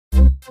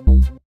Hello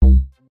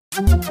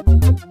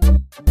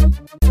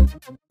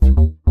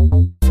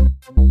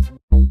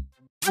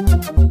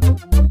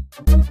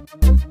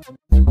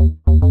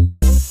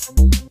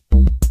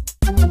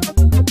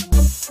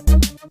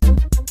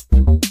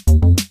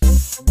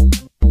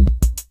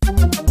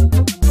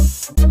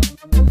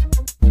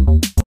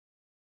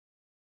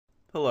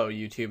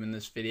YouTube, in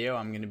this video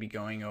I'm going to be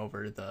going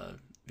over the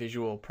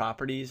visual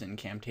properties in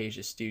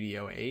Camtasia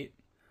Studio 8.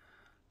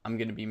 I'm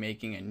going to be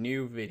making a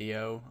new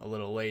video a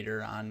little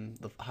later on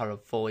how to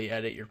fully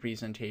edit your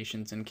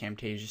presentations in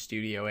Camtasia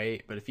Studio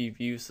 8, but if you've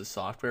used the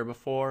software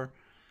before,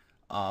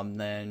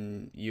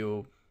 then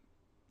the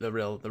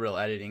real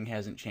editing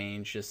hasn't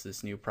changed, just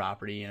this new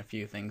property and a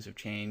few things have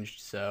changed,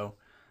 so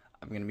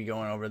I'm going to be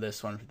going over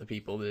this one for the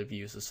people that have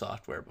used the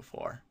software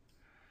before.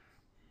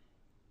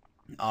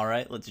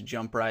 Alright, let's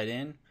jump right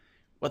in.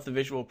 What the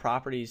visual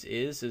properties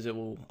is it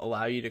will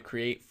allow you to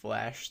create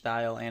flash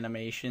style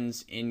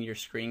animations in your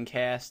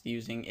screencast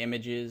using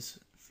images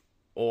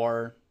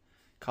or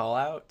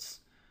callouts.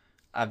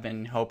 I've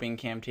been hoping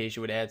Camtasia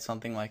would add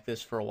something like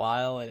this for a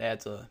while. It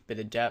adds a bit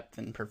of depth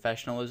and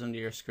professionalism to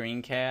your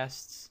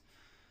screencasts.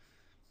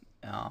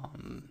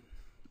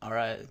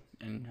 Alright,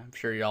 and I'm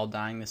sure you're all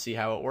dying to see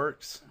how it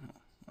works.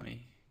 Let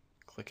me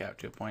click out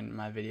to a point in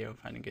my video,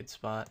 find a good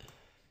spot.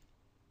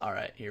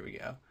 Alright, here we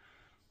go.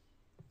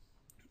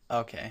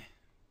 Okay,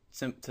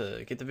 so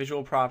to get the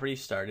visual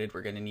properties started,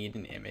 we're going to need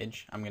an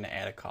image. I'm going to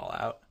add a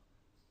callout.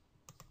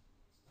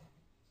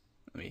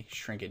 Let me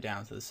shrink it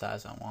down to the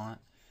size I want.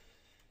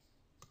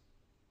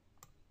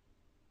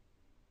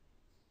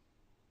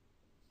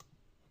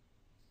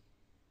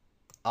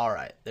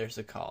 Alright, there's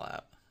a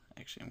callout.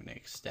 Actually, I'm going to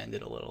extend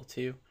it a little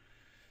too.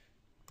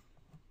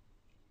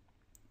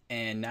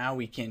 And now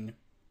we can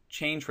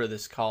change where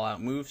this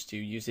callout moves to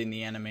using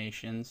the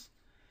animations.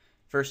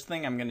 First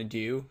thing I'm going to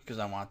do, because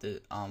I want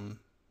the,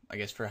 I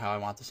guess for how I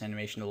want this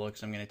animation to look,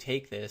 so I'm going to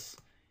take this,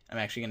 I'm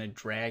actually going to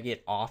drag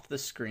it off the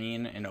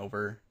screen and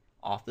over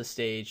off the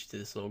stage to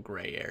this little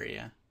gray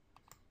area.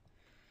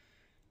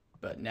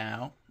 But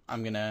now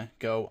I'm going to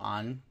go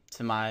on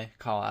to my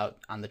call out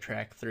on the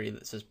track 3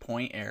 that says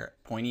pointy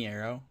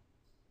arrow,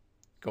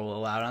 go a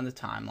little out on the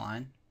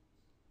timeline,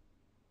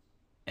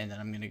 and then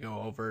I'm going to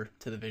go over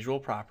to the visual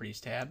properties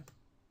tab.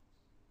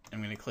 I'm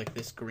going to click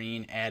this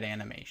green add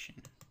animation.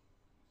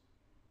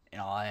 And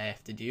all I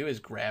have to do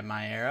is grab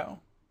my arrow,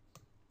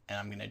 and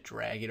I'm going to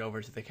drag it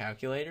over to the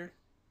calculator.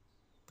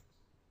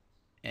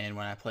 And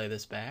when I play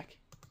this back,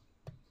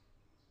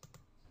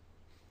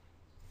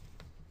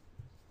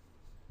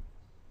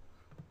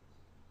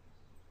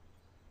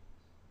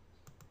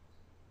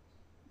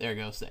 there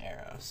goes the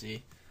arrow,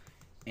 see?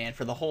 And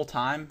for the whole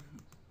time,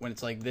 when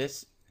it's like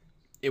this,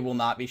 it will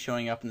not be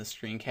showing up in the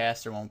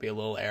screencast. There won't be a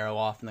little arrow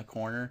off in the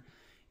corner.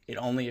 It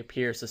only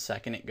appears the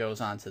second it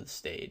goes onto the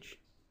stage.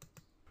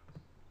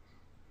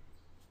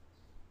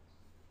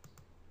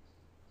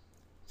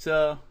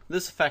 So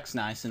this effect's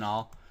nice and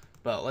all,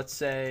 but let's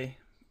say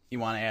you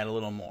want to add a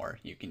little more.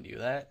 You can do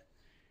that.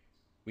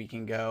 We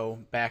can go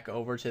back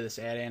over to this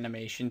add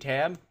animation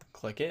tab,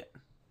 click it,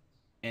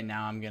 and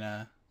now I'm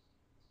gonna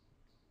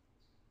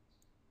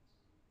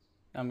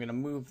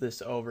move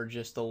this over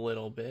just a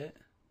little bit.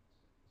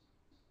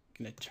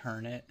 I'm gonna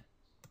turn it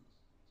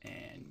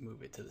and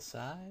move it to the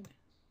side.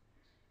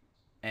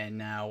 And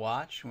now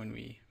watch when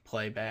we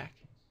play back.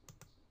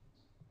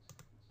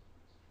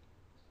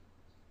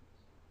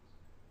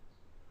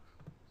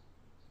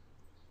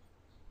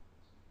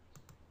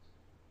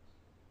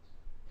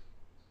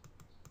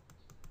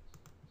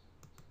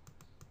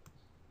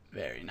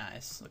 Very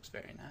nice, looks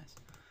very nice.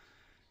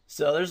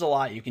 So there's a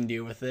lot you can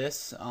do with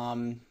this.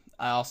 I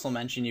also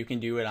mentioned you can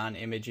do it on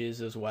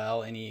images as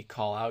well. Any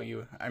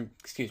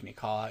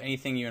callout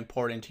anything you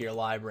import into your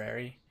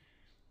library.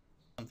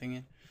 Something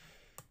in.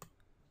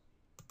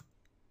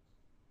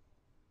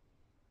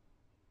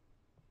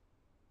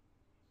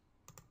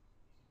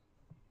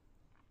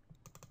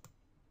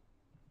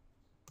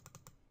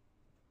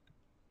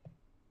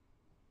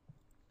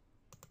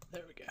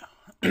 There we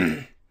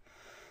go.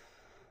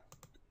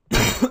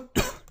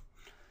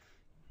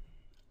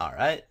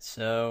 Alright,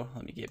 so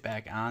let me get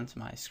back onto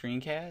my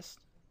screencast.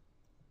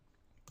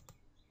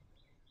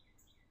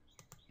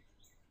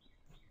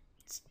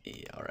 Let's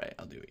see, alright,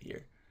 I'll do it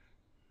here.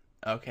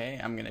 Okay,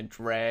 I'm going to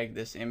drag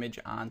this image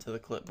onto the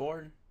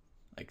clipboard,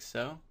 like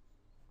so.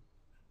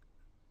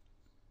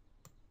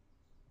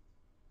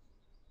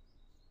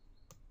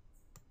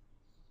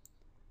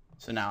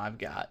 So now I've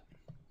got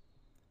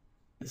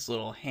this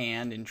little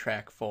hand in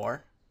track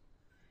 4.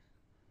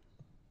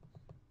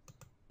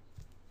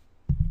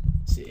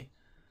 Let's see.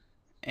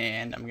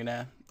 And I'm going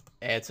to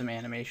add some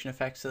animation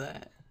effects to that.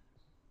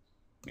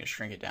 I'm going to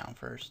shrink it down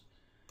first.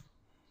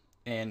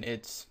 And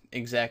it's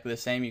exactly the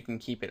same. You can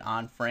keep it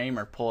on frame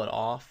or pull it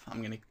off. I'm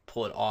going to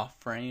pull it off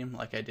frame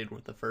like I did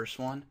with the first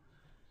one.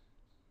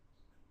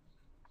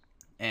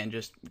 And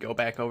just go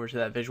back over to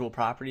that visual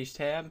properties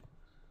tab.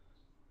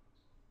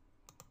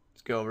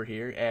 Let's go over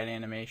here, add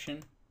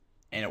animation.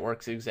 And it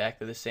works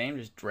exactly the same.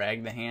 Just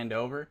drag the hand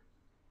over.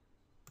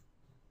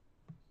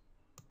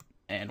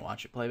 and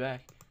watch it play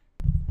back.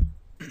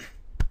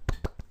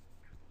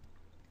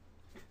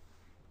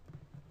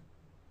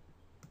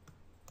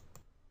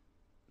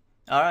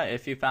 Alright,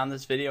 if you found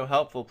this video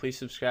helpful, please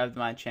subscribe to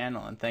my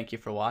channel, and thank you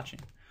for watching.